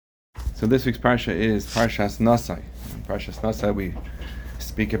So this week's parsha is Parshas Naso. In Parshas Naso we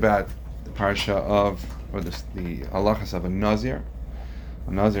speak about the parsha of, or the halachas of a nazir.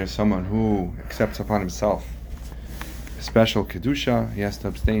 A nazir is someone who accepts upon himself a special kedusha. He has to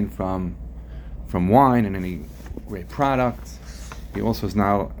abstain from wine and any grape products. He also is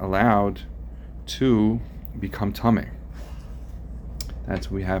now allowed to become tameh. That's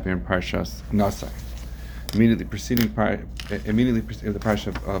what we have here in Parshas Naso. Immediately preceding the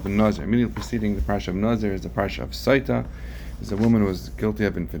parsha of Nazir. Immediately preceding the parsha of Nazir is the parsha of Tshpא. Is a woman who was guilty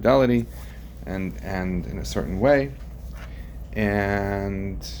of infidelity, and in a certain way.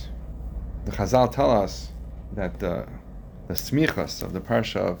 And the Chazal tell us that the smichas of the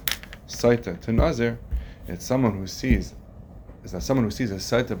parsha of Tshpã to Nazir, it's someone who sees a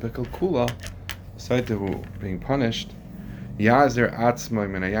Tshpã bikul kula, a Tshpã who being punished. Yazer atzmai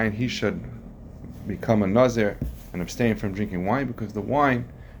min hayayin, he should become a nazir and abstain from drinking wine, because the wine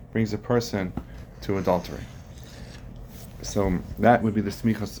brings a person to adultery. So that would be the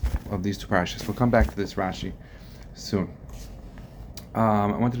smichas of these two parashas. We'll come back to this Rashi soon. I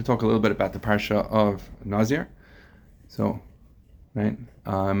wanted to talk a little bit about the parsha of Nazir. So, right,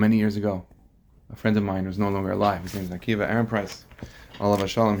 many years ago, a friend of mine who's no longer alive, his name is Akiva Aaron Price, Alav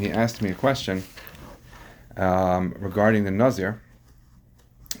Shalom, he asked me a question regarding the Nazir,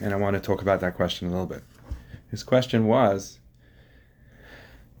 and I want to talk about that question a little bit. His question was,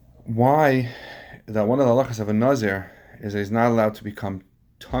 why that one of the halachas of a Nazir is that he's not allowed to become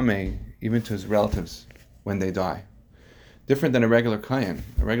tameh even to his relatives when they die. Different than a regular kohen.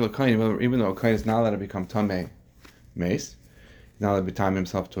 A regular kohen, even though a kohen is not allowed to become tameh mace, he's not allowed to betam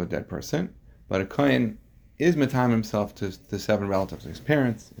himself to a dead person, but a kohen is metam himself to the 7 relatives, his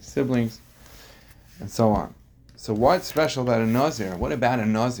parents, his siblings, and so on. So what's special about a Nazir? What about a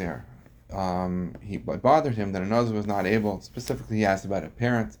Nazir? It bothered him that a Nazir was not able, specifically he asked about a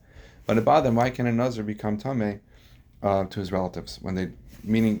parent, but it bothered him, why can a Nazir become tameh to his relatives when they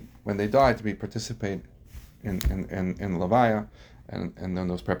die, to participate in Levaya and in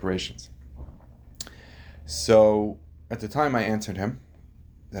those preparations. So at the time I answered him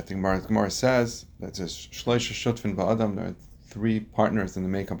that the Gemara says that there's shloisha shutfin ba'adam, there are 3 partners in the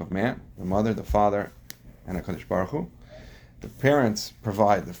makeup of man: the mother, the father, and HaKadosh Baruch Hu. The parents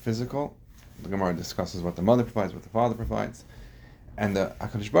provide the physical. The Gemara discusses what the mother provides, what the father provides. And the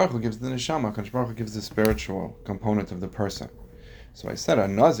HaKadosh Baruch Hu gives the neshama. HaKadosh Baruch Hu gives the spiritual component of the person. So I said a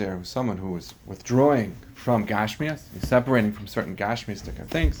Nazir was someone who is withdrawing from Gashmias, he's separating from certain Gashmiastic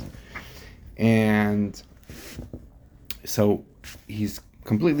things. And so he's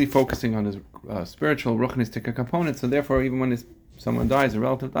completely focusing on his spiritual ruchnistic component. So therefore, even when someone dies, a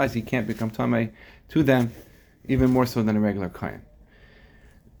relative dies, he can't become tameh to them, even more so than a regular kohen.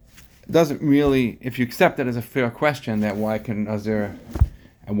 It doesn't really, if you accept it as a fair question, that why can Nazir,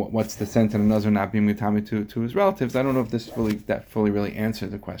 and what's the sense in a Nazir not being tameh to his relatives, I don't know if this fully really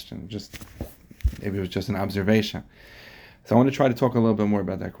answered the question. Maybe it was just an observation. So I want to try to talk a little bit more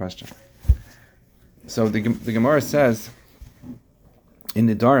about that question. So the Gemara says in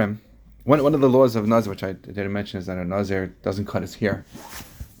the Darim, one of the laws of Nazir, which I didn't mention, is that a Nazir doesn't cut his hair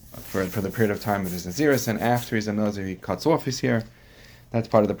for the period of time of his Naziris, and after he's a Nazir, he cuts off his hair. That's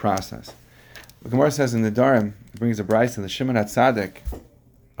part of the process. The Gemara says in the Darim, it brings a brayso that the Shimon HaTzadik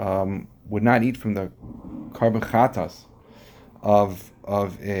would not eat from the carbon chatas of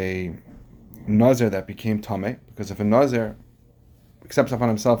a Nazir that became tameh, because if a Nazir accepts upon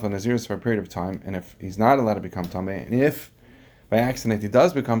himself a Naziris for a period of time, and if he's not allowed to become tameh, and if by accident he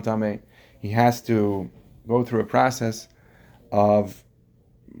does become tameh, he has to go through a process of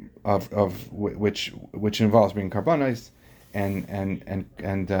which involves being carbonized, and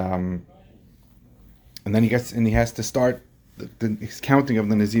then he has to start his counting of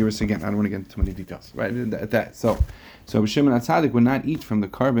the Naziris again. I don't want to get into too many details, right? So Shimon HaTzadik would not eat from the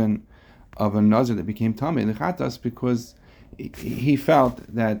carbon of a Nazir that became tameh, the chatas, because he felt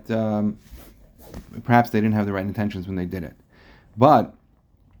that perhaps they didn't have the right intentions when they did it. But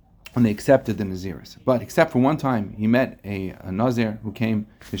when they accepted the Naziris. But except for one time, he met a Nazir who came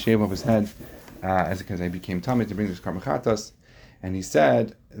to shave off his head because they became tameh to bring this carbon chatas, and he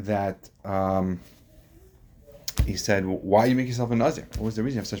said that why you make yourself a Nazir? What was the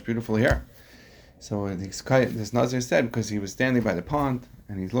reason? You have such beautiful hair. So this Nazir said, because he was standing by the pond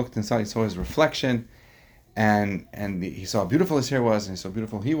and he looked inside, he saw his reflection, and he saw how beautiful his hair was, and he saw how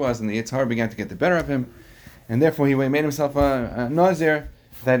beautiful he was, and the Yetzer Hara began to get the better of him, and therefore he made himself a Nazir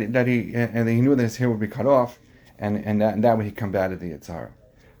that he knew that his hair would be cut off, and that way he combated the Yetzer Hara.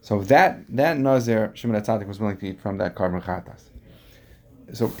 So that Nazir, Shimon HaTzadik was willing to eat from that carbon chatas.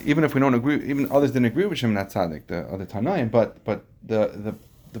 So even if we don't agree, even others didn't agree with Shimon HaTzadik, the other Tanaim, but the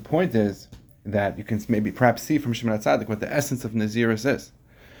the point is that you can maybe perhaps see from Shimon HaTzadik what the essence of Nazirus is.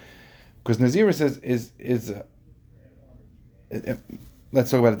 Because Nazirus let's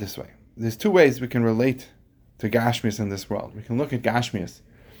talk about it this way. There's two ways we can relate to Gashmias in this world. We can look at Gashmias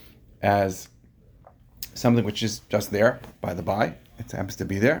as something which is just there, by the by. It happens to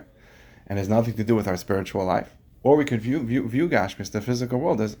be there, and has nothing to do with our spiritual life. Or we could view Gashmias, the physical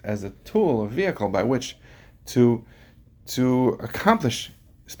world, as a tool, a vehicle by which to accomplish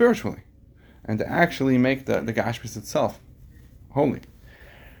spiritually, and to actually make the Gashmias itself holy.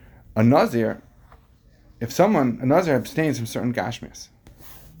 A Nazir abstains from certain Gashmias.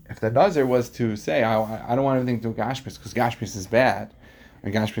 If the Nazir was to say, I don't want anything to do with Gashmias because Gashmias is bad, or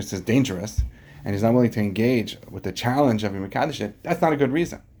Gashmias is dangerous, and he's not willing to engage with the challenge of Mekadesh, that's not a good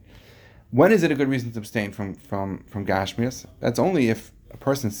reason. When is it a good reason to abstain from Gashmias? That's only if a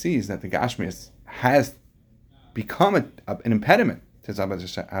person sees that the Gashmias has become an impediment to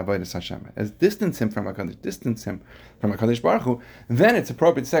Avodas Hashem, as distance him from HaKadosh Baruch Hu, then it's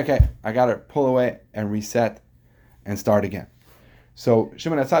appropriate to say, okay, I got to pull away and reset and start again. So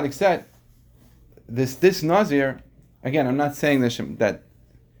Shimon HaTzadik said, this Nazir, again, I'm not saying that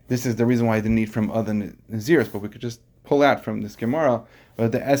this is the reason why I didn't eat from other Naziris, but we could just pull out from this Gemara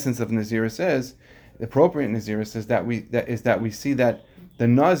what the essence of Naziris is. The appropriate Naziris is that we see that the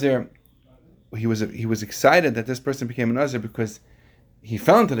Nazir, he was excited that this person became a Nazir because he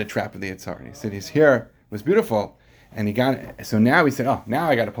fell into the trap of the Yitzhar. He said his hair was beautiful, and he got it. So now he said, oh, now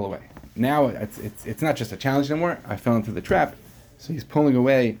I got to pull away. Now it's not just a challenge anymore. I fell into the trap. So he's pulling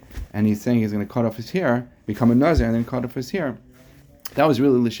away, and he's saying he's going to cut off his hair, become a Nazir, and then cut off his hair. That was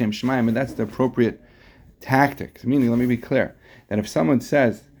really L'Shem Shemayim, and that's the appropriate tactic. Meaning, let me be clear, that if someone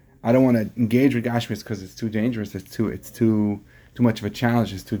says, I don't want to engage with Gashmias because it's too dangerous, it's too much of a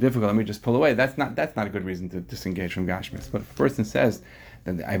challenge, it's too difficult, let me just pull away, that's not a good reason to disengage from Gashmias. But if a person says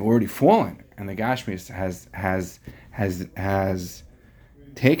that I've already fallen, and the Gashmias has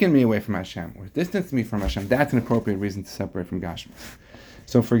taken me away from Hashem, or distanced me from Hashem, that's an appropriate reason to separate from Gashmias.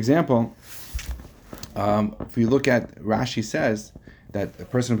 So, for example, if you look at, Rashi says that a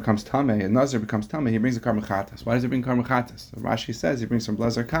person becomes tameh, a Nazir becomes tameh, he brings a carbon chatas. Why does he bring carbon chatas? So Rashi says he brings some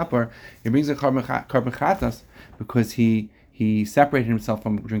blazer kapar, he brings a carbon chatas because he separated himself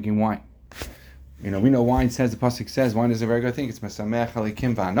from drinking wine. We know wine says, the pasuk says, wine is a very good thing. It's mesamech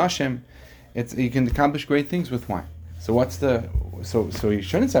alikim va'anashim. You can accomplish great things with wine. So so you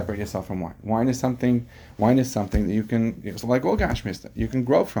shouldn't separate yourself from wine. Wine is something that you can, it's like all Gashmias, you can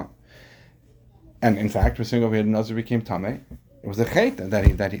grow from. And in fact, we're saying over here, the Nazir became tameh. It was a chet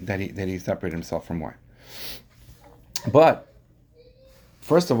that he separated himself from wine. But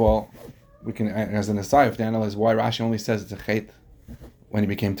first of all, we can, as an aside, if to analyze why Rashi only says it's a chet when he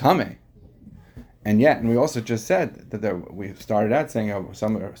became tameh, and we also just said that we started out saying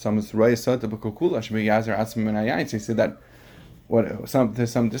someone's roya sota b'kukula should be yazer atzma min hayayin. So he said that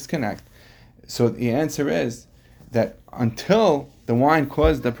there's some disconnect. So the answer is that until the wine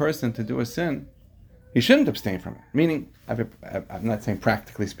caused the person to do a sin, he shouldn't abstain from it. Meaning, I'm not saying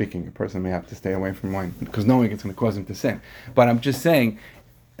practically speaking, a person may have to stay away from wine because knowing it's going to cause him to sin. But I'm just saying,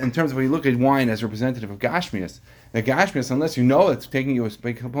 in terms of when you look at wine as representative of Gashmias, the Gashmias, unless you know it's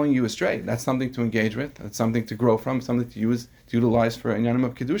pulling you astray, that's something to engage with, that's something to grow from, something to utilize for inyanim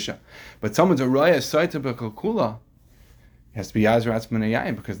of kedusha. But someone's a roya saita b'kalkula, he has to be yazer atzman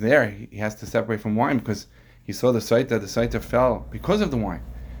hayayim, because there he has to separate from wine because he saw the saita fell because of the wine.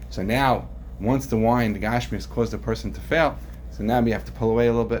 So now, once the Gashmias caused the person to fail, so now we have to pull away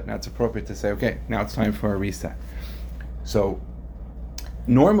a little bit, and that's appropriate to say, okay, now it's time for a reset. So,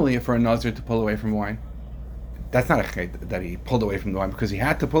 normally for a Nazir to pull away from wine, that's not a chet that he pulled away from the wine, because he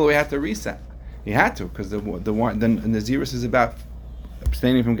had to pull away, had to reset. He had to, because the wine, then the Nazirus is about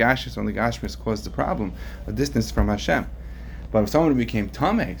abstaining from Gashmias, when the Gashmias caused the problem, a distance from Hashem. But if someone became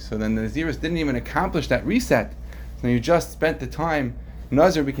tameh, so then the Nazirus didn't even accomplish that reset, so you just spent the time,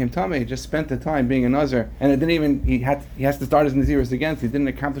 Nazir became tameh, he just spent the time being a Nazir, and it didn't even, he has to start as Nazirus again, so he didn't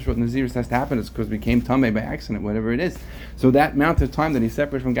accomplish what Nazirus has to happen, it's because he became tameh by accident, whatever it is. So that amount of time that he's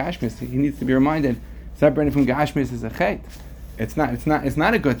separated from Gashmias, he needs to be reminded, separating from Gashmias is a chet. It's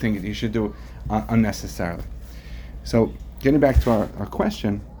not a good thing that you should do unnecessarily. So, getting back to our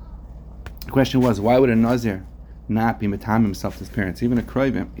question, the question was, why would a Nazir not be metam himself to his parents? Even a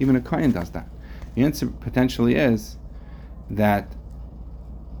kohen does that. The answer potentially is that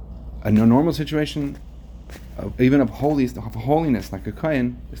in a normal situation, even of holiness, like a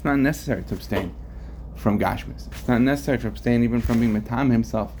kohen, it's not necessary to abstain from Gashmias. It's not necessary to abstain even from being metam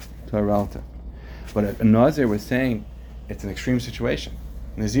himself to a relative. But a Nazir was saying it's an extreme situation.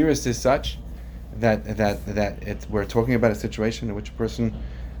 Nazirus is such that we're talking about a situation in which a person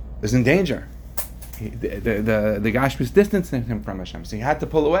is in danger. The Gashmis distanced him from Hashem, so he had to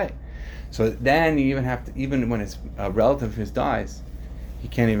pull away. So then you even when a relative of his dies, he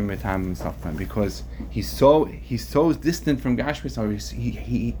can't even metam himself from him because he's so distant from Gashmis, or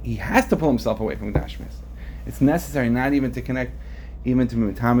he has to pull himself away from Gashmis. It's necessary not even to connect, even to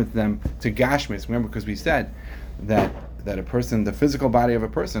metam them to Gashmis. Remember, because we said that a person, the physical body of a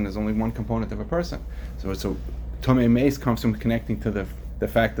person, is only one component of a person. So Tomei Meis comes from connecting to the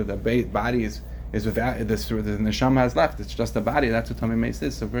fact that the body is without the neshama has left. It's just a body. That's what Tomei Meis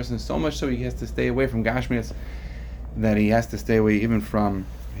is. So a person is so much so he has to stay away from Gashmis that he has to stay away even from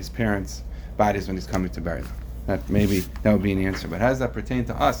his parents' bodies when he's coming to bury them. That would be an answer. But how does that pertain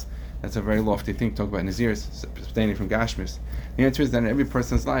to us? That's a very lofty thing to talk about Nazirs, abstaining from Gashmis. The answer is that in every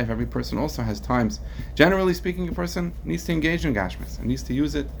person's life, every person also has times. Generally speaking, a person needs to engage in Gashmis and needs to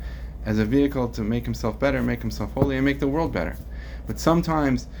use it as a vehicle to make himself better, make himself holy, and make the world better. But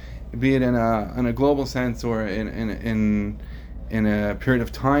sometimes, be it in a global sense or in a period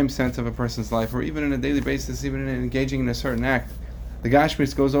of time sense of a person's life, or even on a daily basis, even in engaging in a certain act, the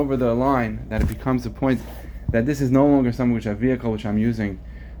Gashmis goes over the line that it becomes a point that this is no longer something which a vehicle which I'm using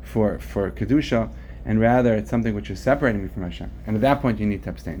for Kedusha, and rather it's something which is separating me from Hashem. And at that point you need to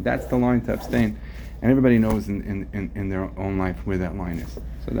abstain. That's the line to abstain. And everybody knows in their own life where that line is.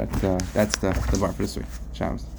 So that's the bar for this week. Shabbos.